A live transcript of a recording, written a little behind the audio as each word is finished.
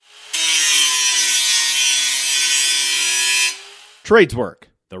Tradeswork,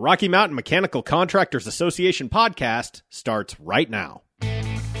 the Rocky Mountain Mechanical Contractors Association podcast, starts right now.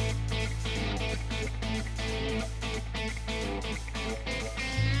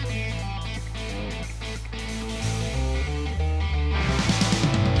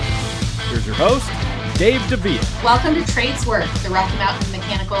 Here's your host, Dave Davia. Welcome to Tradeswork, the Rocky Mountain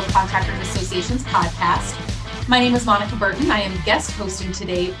Mechanical Contractors Association's podcast. My name is Monica Burton. I am guest hosting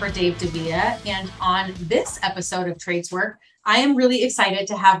today for Dave Davia. And on this episode of Tradeswork, I am really excited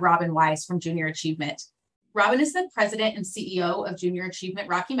to have Robin Wise from Junior Achievement. Robin is the president and CEO of Junior Achievement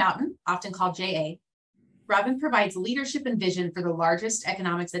Rocky Mountain, often called JA. Robin provides leadership and vision for the largest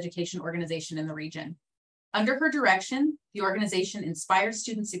economics education organization in the region. Under her direction, the organization inspires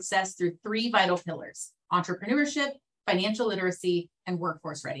student success through three vital pillars: entrepreneurship, financial literacy, and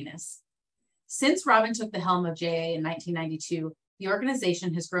workforce readiness. Since Robin took the helm of JA in 1992, the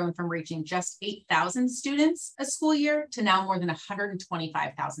organization has grown from reaching just 8,000 students a school year to now more than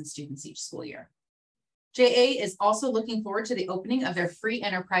 125,000 students each school year. JA is also looking forward to the opening of their Free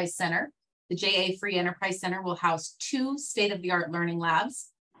Enterprise Center. The JA Free Enterprise Center will house two state-of-the-art learning labs,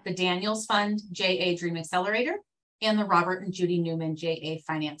 the Daniels Fund JA Dream Accelerator, and the Robert and Judy Newman JA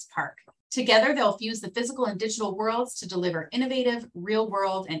Finance Park. Together, they'll fuse the physical and digital worlds to deliver innovative,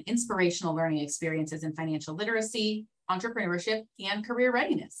 real-world, and inspirational learning experiences in financial literacy, entrepreneurship, and career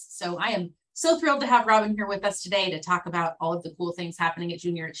readiness. So I am so thrilled to have Robin here with us today to talk about all of the cool things happening at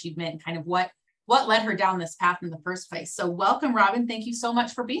Junior Achievement and kind of what led her down this path in the first place. So welcome, Robin. Thank you so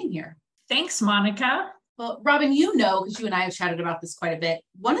much for being here. Thanks, Monica. Well, Robin, you know, because you and I have chatted about this quite a bit,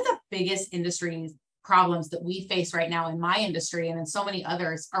 one of the biggest industry problems that we face right now in my industry and in so many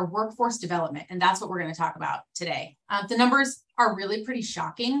others are workforce development. And that's what we're going to talk about today. The numbers are really pretty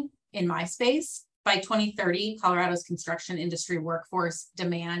shocking in my space. By 2030, Colorado's construction industry workforce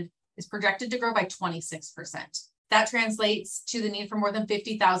demand is projected to grow by 26%. That translates to the need for more than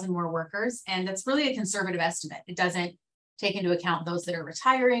 50,000 more workers. And that's really a conservative estimate. It doesn't take into account those that are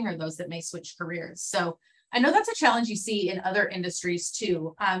retiring or those that may switch careers. So I know that's a challenge you see in other industries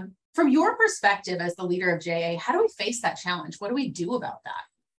too. From your perspective as the leader of JA, how do we face that challenge? What do we do about that?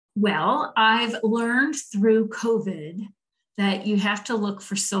 Well, I've learned through COVID that you have to look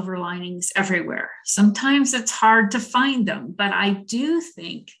for silver linings everywhere. Sometimes it's hard to find them, but I do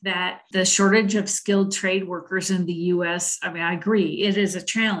think that the shortage of skilled trade workers in the US, I agree, it is a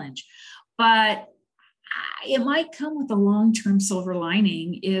challenge, but it might come with a long-term silver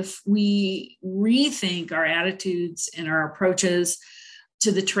lining if we rethink our attitudes and our approaches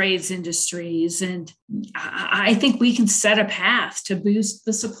to the trades industries. And I think we can set a path to boost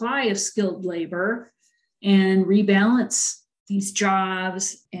the supply of skilled labor and rebalance these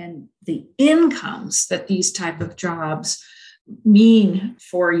jobs and the incomes that these type of jobs mean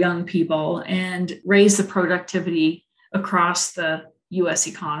for young people and raise the productivity across the US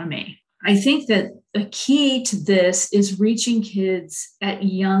economy. I think that the key to this is reaching kids at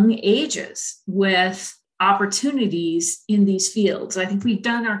young ages with opportunities in these fields. I think we've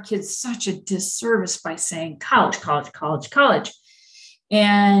done our kids such a disservice by saying college, college, college, college,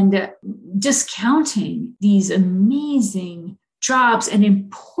 and discounting these amazing jobs and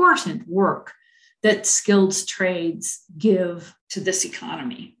important work that skilled trades give to this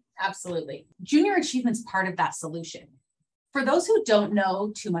economy. Absolutely. Junior Achievement's part of that solution. For those who don't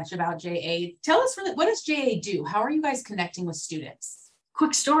know too much about JA, tell us really, what does JA do? How are you guys connecting with students?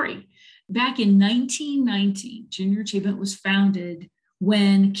 Quick story. Back in 1919, Junior Achievement was founded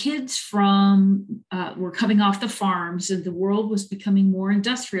when kids were coming off the farms and the world was becoming more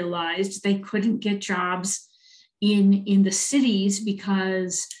industrialized. They couldn't get jobs in the cities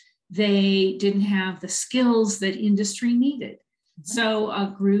because they didn't have the skills that industry needed. So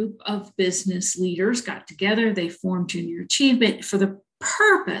a group of business leaders got together. They formed Junior Achievement for the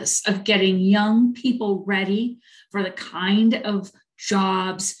purpose of getting young people ready for the kind of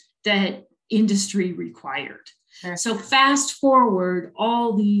jobs that industry required. Sure. So fast forward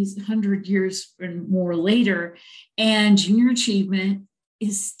all these 100 years and more later, and Junior Achievement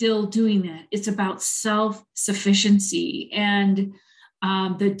is still doing that. It's about self-sufficiency and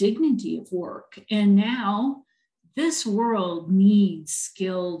the dignity of work. And now this world needs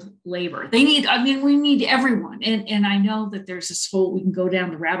skilled labor. We need everyone. And I know that there's this whole, we can go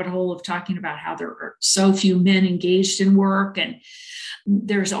down the rabbit hole of talking about how there are so few men engaged in work. And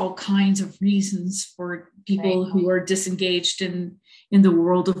there's all kinds of reasons for people who are disengaged in the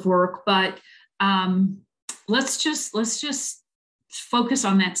world of work. But let's just focus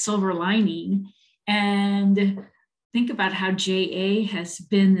on that silver lining and think about how JA has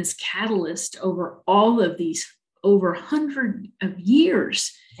been this catalyst over all of these over 100 of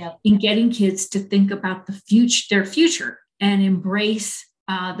years in getting kids to think about their future and embrace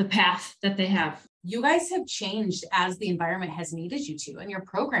the path that they have. You guys have changed as the environment has needed you to, and your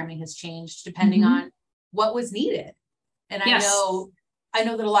programming has changed depending on what was needed. And Yes. I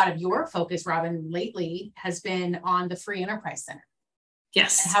know that a lot of your focus, Robin, lately has been on the Free Enterprise Center.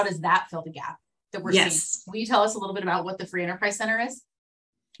 Yes. And how does that fill the gap that we're seeing? Will you tell us a little bit about what the Free Enterprise Center is?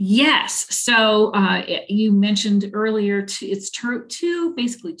 Yes. So you mentioned earlier, it's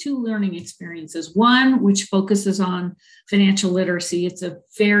basically two learning experiences. One, which focuses on financial literacy. It's a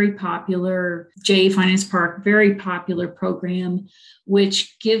very popular JA Finance Park, very popular program,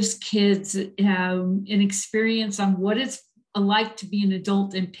 which gives kids an experience on what it's like to be an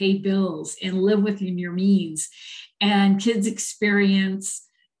adult and pay bills and live within your means. And kids experience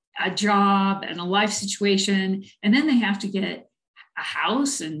a job and a life situation, and then they have to get a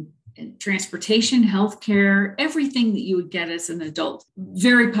house and transportation, healthcare, everything that you would get as an adult.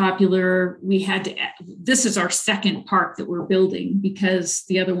 Very popular. This is our second park that we're building because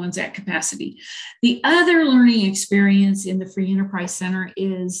the other one's at capacity. The other learning experience in the Free Enterprise Center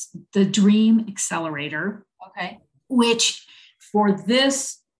is the Dream Accelerator. Okay. Which for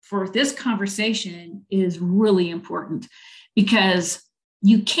this conversation is really important because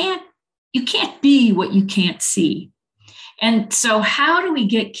you can't be what you can't see. And so how do we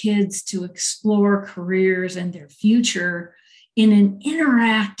get kids to explore careers and their future in an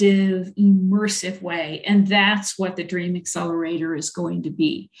interactive, immersive way? And that's what the Dream Accelerator is going to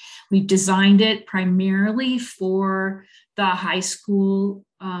be. We've designed it primarily for the high school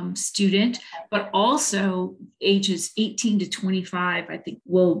student, but also ages 18 to 25, I think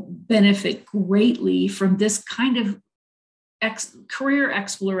will benefit greatly from this kind of career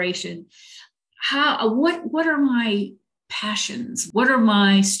exploration. What are my passions? What are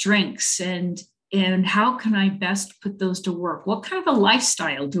my strengths? And how can I best put those to work? What kind of a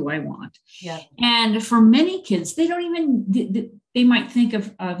lifestyle do I want? Yeah. And for many kids, they might think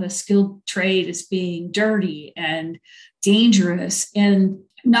of a skilled trade as being dirty and dangerous and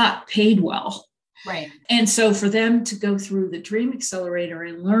not paid well. Right. And so for them to go through the Dream Accelerator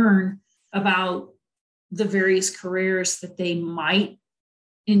and learn about the various careers that they might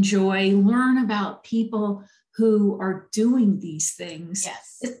enjoy, learn about people who are doing these things.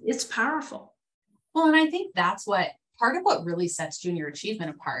 Yes. It's powerful. Well, and I think that's part of what really sets junior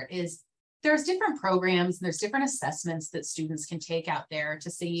achievement apart is there's different programs and there's different assessments that students can take out there to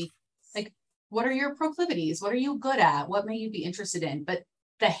see, like, what are your proclivities? What are you good at? What may you be interested in? But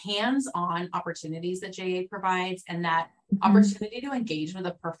the hands-on opportunities that JA provides and that opportunity to engage with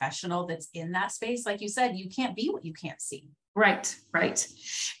a professional that's in that space, like you said, you can't be what you can't see. Right.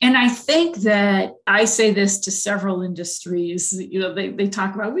 And I think that I say this to several industries, they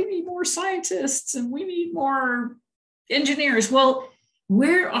talk about, we need more scientists and we need more engineers. Well,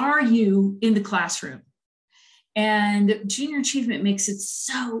 where are you in the classroom? And junior achievement makes it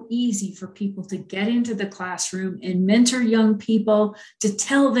so easy for people to get into the classroom and mentor young people to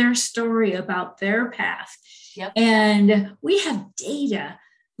tell their story about their path. Yep. And we have data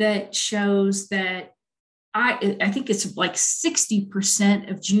that shows that I think it's like 60%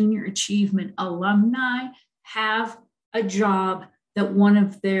 of junior achievement alumni have a job that one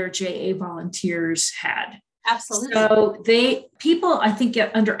of their JA volunteers had. Absolutely. So people, I think,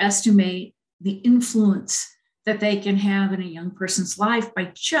 underestimate the influence that they can have in a young person's life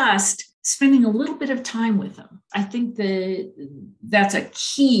by just spending a little bit of time with them. I think that's a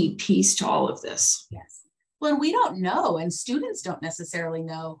key piece to all of this. Yes. Well, we don't know, and students don't necessarily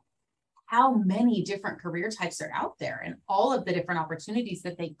know how many different career types are out there and all of the different opportunities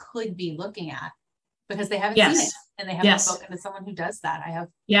that they could be looking at because they haven't seen it and they haven't spoken to someone who does that. I have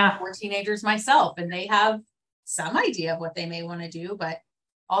 4 teenagers myself, and they have some idea of what they may want to do, but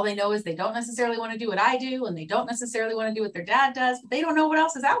all they know is they don't necessarily want to do what I do, and they don't necessarily want to do what their dad does, but they don't know what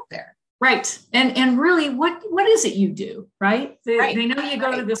else is out there. Right. And really, what is it you do, right? They know you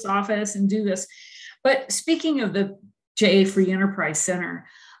go to this office and do this. But speaking of the JA Free Enterprise Center,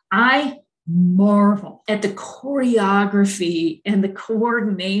 I marvel at the choreography and the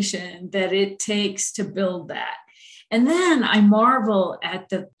coordination that it takes to build that. And then I marvel at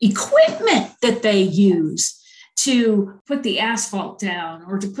the equipment that they use to put the asphalt down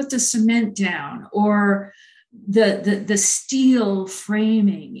or to put the cement down or the steel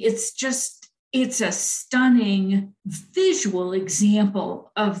framing. It's a stunning visual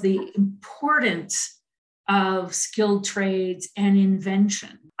example of the importance of skilled trades and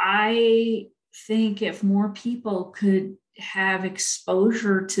invention. I think if more people could have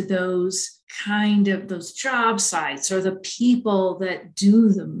exposure to those job sites or the people that do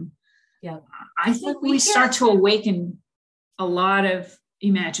them, I think we start to awaken a lot of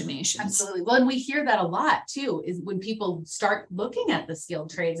imaginations. Absolutely. Well, and we hear that a lot too, is when people start looking at the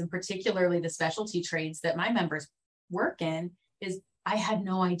skilled trades and particularly the specialty trades that my members work in, is I had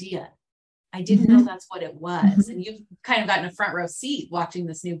no idea. I didn't know that's what it was. And you've kind of gotten a front row seat watching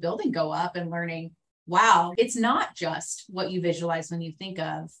this new building go up and learning, wow, it's not just what you visualize when you think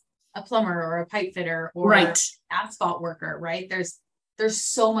of a plumber or a pipe fitter or asphalt worker, right? There's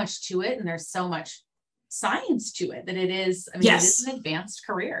so much to it, and there's so much science to it that it is, it is an advanced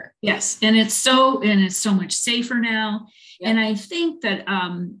career. Yes. And it's so much safer now. Yep. And I think that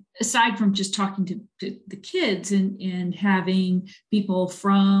aside from just talking to the kids and having people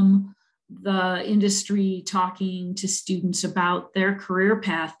from the industry talking to students about their career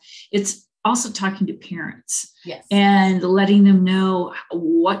path, it's also talking to parents and letting them know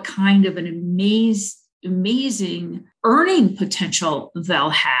what kind of an amazing earning potential they'll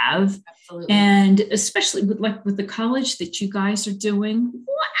have. Absolutely. And especially with the college that you guys are doing,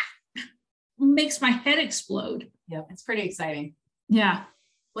 what makes my head explode. Yep. It's pretty exciting. Yeah.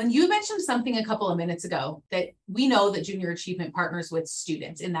 When you mentioned something a couple of minutes ago that we know that Junior Achievement partners with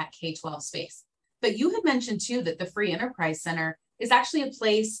students in that K-12 space, but you had mentioned too that the Free Enterprise Center is actually a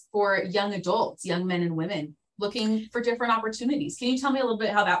place for young adults, young men and women looking for different opportunities. Can you tell me a little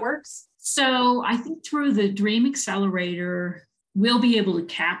bit how that works? So I think through the Dream Accelerator, we'll be able to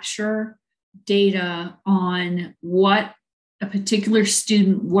capture data on what a particular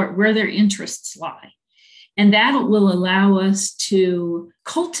student, where their interests lie. And that will allow us to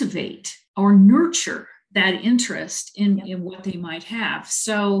cultivate or nurture that interest in what they might have.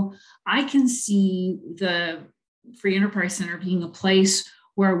 So I can see the Free Enterprise Center being a place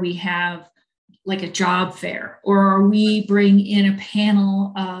where we have like a job fair, or we bring in a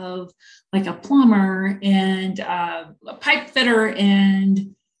panel of like a plumber and a pipe fitter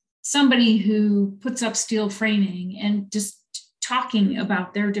and somebody who puts up steel framing, and just talking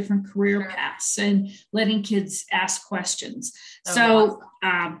about their different career paths and letting kids ask questions.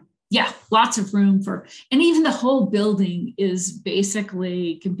 Lots of room for, and even the whole building is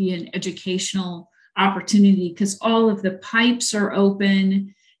basically can be an educational opportunity because all of the pipes are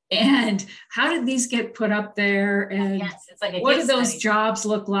open. And how did these get put up there? And it's like what do those jobs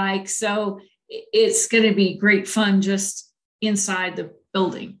look like? So it's going to be great fun just inside the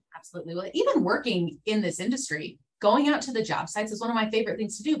building. Absolutely. Well, even working in this industry, going out to the job sites is one of my favorite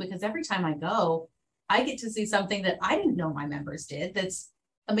things to do, because every time I go, I get to see something that I didn't know my members did. That's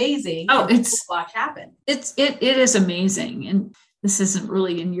amazing. Oh, it's watch happen. It is amazing. And this isn't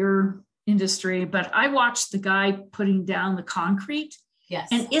really in your industry, but I watched the guy putting down the concrete. Yes.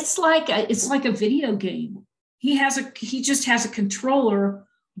 And it's like a video game. He just has a controller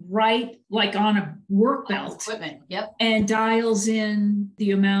right like on a work belt equipment. Yep. And dials in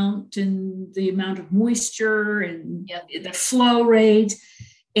the amount of moisture and the flow rate.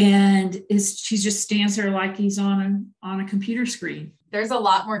 And she just stands there like he's on a computer screen. There's a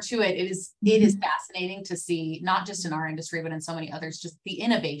lot more to it. It is fascinating to see, not just in our industry, but in so many others, just the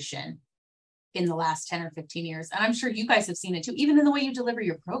innovation in the last 10 or 15 years. And I'm sure you guys have seen it too, even in the way you deliver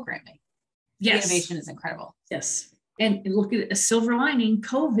your programming. Yes. The innovation is incredible. Yes. And look at a silver lining,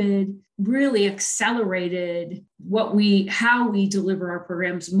 COVID really accelerated how we deliver our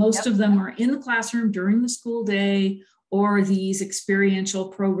programs. Most of them are in the classroom during the school day, or these experiential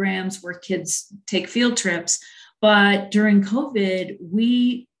programs where kids take field trips. But during COVID,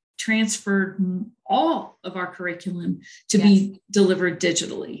 we transferred all of our curriculum to be delivered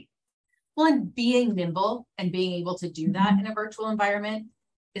digitally. Well, and being nimble and being able to do that in a virtual environment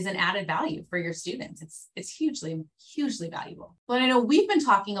is an added value for your students. It's hugely, hugely valuable. Well, I know we've been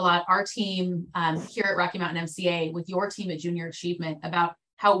talking a lot, our team here at Rocky Mountain MCA with your team at Junior Achievement, about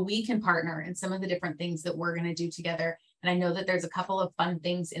how we can partner and some of the different things that we're going to do together. And I know that there's a couple of fun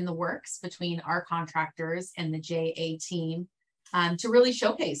things in the works between our contractors and the JA team to really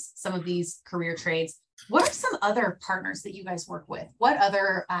showcase some of these career trades. What are some other partners that you guys work with? What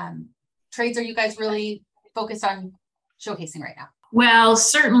other trades are you guys really focused on showcasing right now? Well,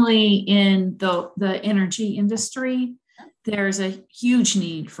 certainly in the energy industry, there's a huge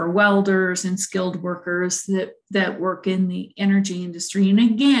need for welders and skilled workers that work in the energy industry. And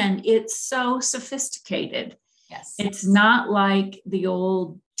again, it's so sophisticated. Yes. It's not like the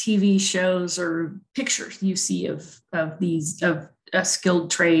old TV shows or pictures you see of a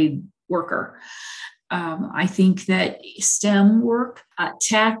skilled trade worker. I think that STEM work,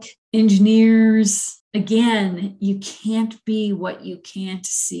 tech, engineers, again, you can't be what you can't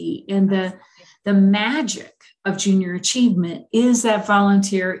see. And the magic of Junior Achievement is that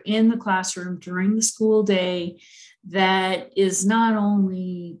volunteer in the classroom during the school day that is not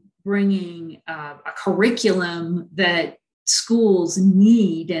only bringing a curriculum that schools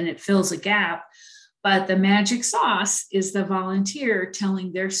need, and it fills a gap. But the magic sauce is the volunteer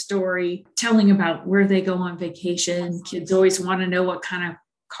telling their story, telling about where they go on vacation. Kids always want to know what kind of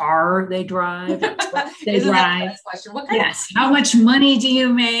car they drive. They drive. What kind yes. How much money do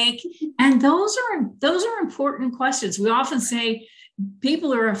you make? And those are important questions. We often say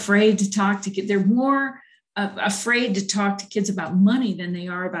people are afraid to talk to kids. They're more afraid to talk to kids about money than they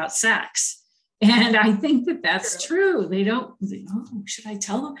are about sex. And I think that that's true. They don't, should I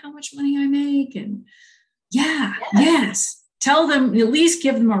tell them how much money I make? And yes. Tell them, at least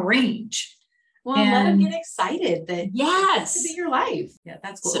give them a range. Well, let them get excited that yes, this is your life. Yeah,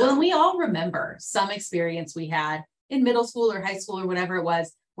 that's cool. So, well, and we all remember some experience we had in middle school or high school or whatever it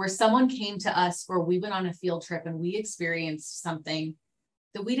was, where someone came to us where we went on a field trip and we experienced something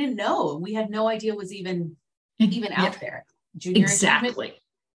that we didn't know. We had no idea was even out there. Junior achievement.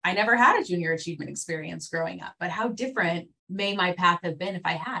 I never had a junior achievement experience growing up, but how different may my path have been if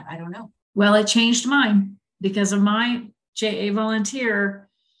I had? I don't know. Well, it changed mine because of my JA volunteer.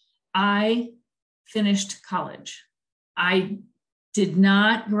 I finished college. I did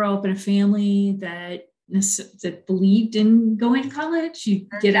not grow up in a family that believed in going to college. You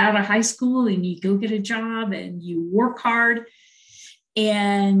get out of high school and you go get a job and you work hard.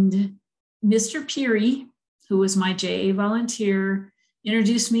 And Mr. Peary, who was my JA volunteer,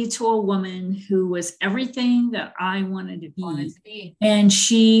 introduced me to a woman who was everything that I wanted to be. And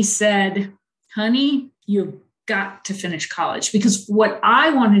she said, honey, you've got to finish college, because what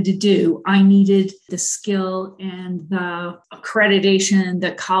I wanted to do, I needed the skill and the accreditation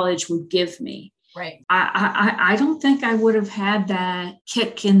that college would give me. Right. I don't think I would have had that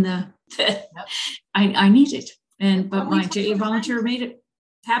kick in the I needed. But my JA volunteer made it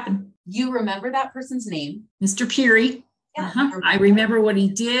happen. You remember that person's name? Mr. Peary. Yeah, I remember what he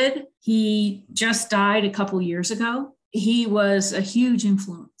did. He just died a couple years ago. He was a huge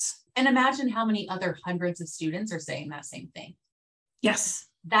influence. And imagine how many other hundreds of students are saying that same thing. Yes.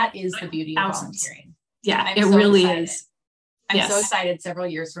 That is the beauty of volunteering. Yeah, it really is. I'm so excited several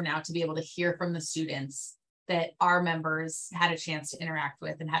years from now to be able to hear from the students that our members had a chance to interact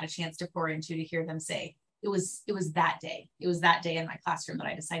with and had a chance to pour into, to hear them say, it was that day. It was that day in my classroom that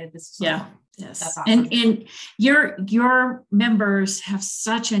I decided this was fun. Yes. That's awesome. And your members have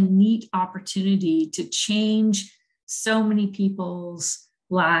such a neat opportunity to change so many people's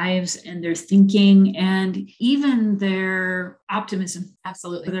lives and their thinking and even their optimism.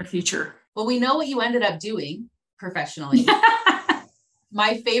 Absolutely. For their future. Well, we know what you ended up doing professionally.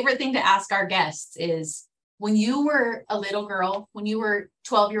 My favorite thing to ask our guests is, when you were a little girl, when you were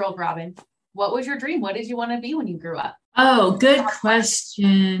 12-year-old Robin, what was your dream? What did you want to be when you grew up? Oh, good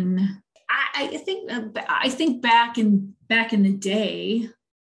question. I think back in the day,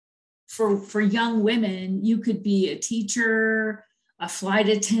 for young women, you could be a teacher, a flight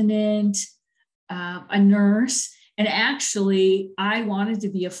attendant, a nurse. And actually, I wanted to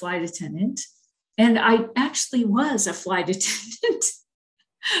be a flight attendant. And I actually was a flight attendant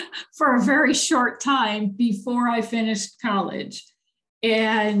for a very short time before I finished college.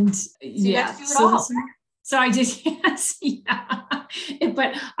 And so I did, yes, yeah.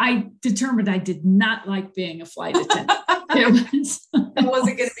 But I determined I did not like being a flight attendant. That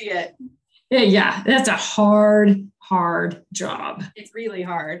wasn't going to be it. Yeah, that's a hard job. It's really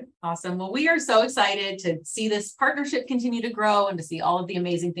hard. Awesome. Well, we are so excited to see this partnership continue to grow and to see all of the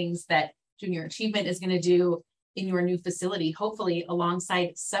amazing things that Junior Achievement is going to do in your new facility, hopefully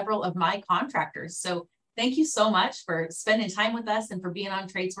alongside several of my contractors. So thank you so much for spending time with us and for being on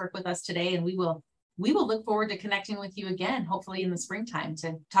Tradeswork with us today. And we will look forward to connecting with you again, hopefully in the springtime,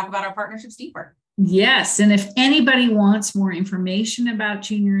 to talk about our partnerships deeper. Yes. And if anybody wants more information about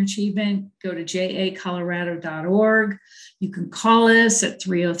Junior Achievement, go to jacolorado.org. You can call us at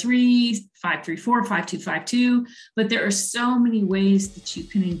 303-534-5252. But there are so many ways that you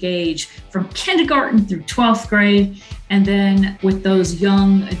can engage, from kindergarten through 12th grade. And then with those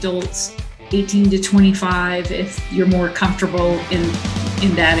young adults, 18 to 25, if you're more comfortable in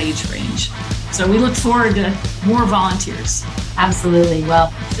that age range. So we look forward to more volunteers. Absolutely.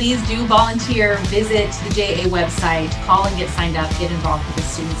 Well, please do volunteer, visit the JA website, call and get signed up, get involved with the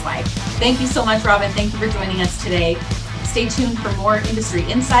student's life. Thank you so much, Robin. Thank you for joining us today. Stay tuned for more industry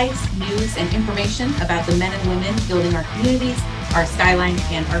insights, news, and information about the men and women building our communities, our skyline,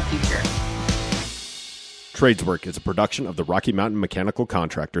 and our future. Tradeswork is a production of the Rocky Mountain Mechanical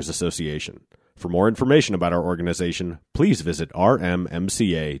Contractors Association. For more information about our organization, please visit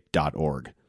rmmca.org.